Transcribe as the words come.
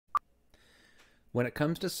When it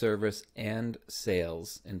comes to service and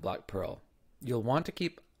sales in Black Pearl, you'll want to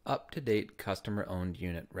keep up-to-date customer-owned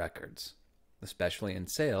unit records, especially in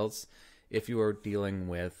sales if you are dealing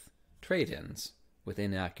with trade-ins with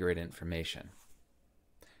inaccurate information.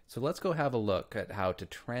 So let's go have a look at how to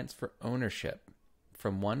transfer ownership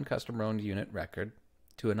from one customer-owned unit record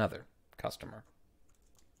to another customer.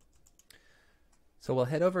 So we'll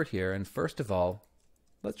head over here, and first of all,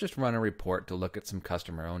 let's just run a report to look at some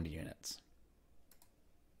customer-owned units.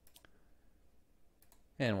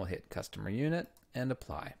 And we'll hit customer unit and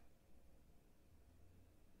apply.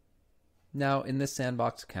 Now in this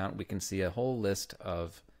Sandbox account, we can see a whole list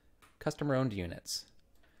of customer-owned units.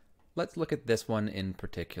 Let's look at this one in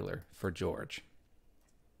particular for George.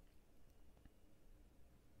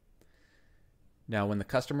 Now when the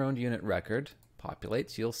customer-owned unit record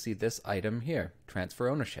populates, you'll see this item here, transfer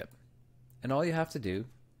ownership. And all you have to do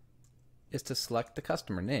is to select the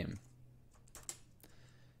customer name.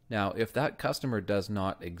 Now, if that customer does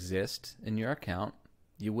not exist in your account,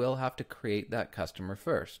 you will have to create that customer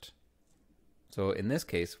first. So in this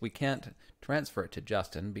case, we can't transfer it to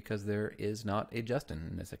Justin because there is not a Justin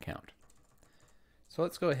in this account. So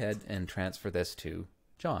let's go ahead and transfer this to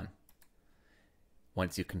John.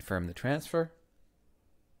 Once you confirm the transfer,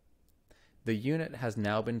 the unit has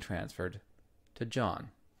now been transferred to John,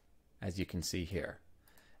 as you can see here.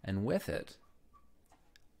 And with it,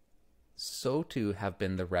 so too have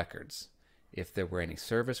been the records. If there were any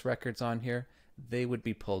service records on here, they would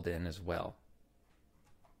be pulled in as well.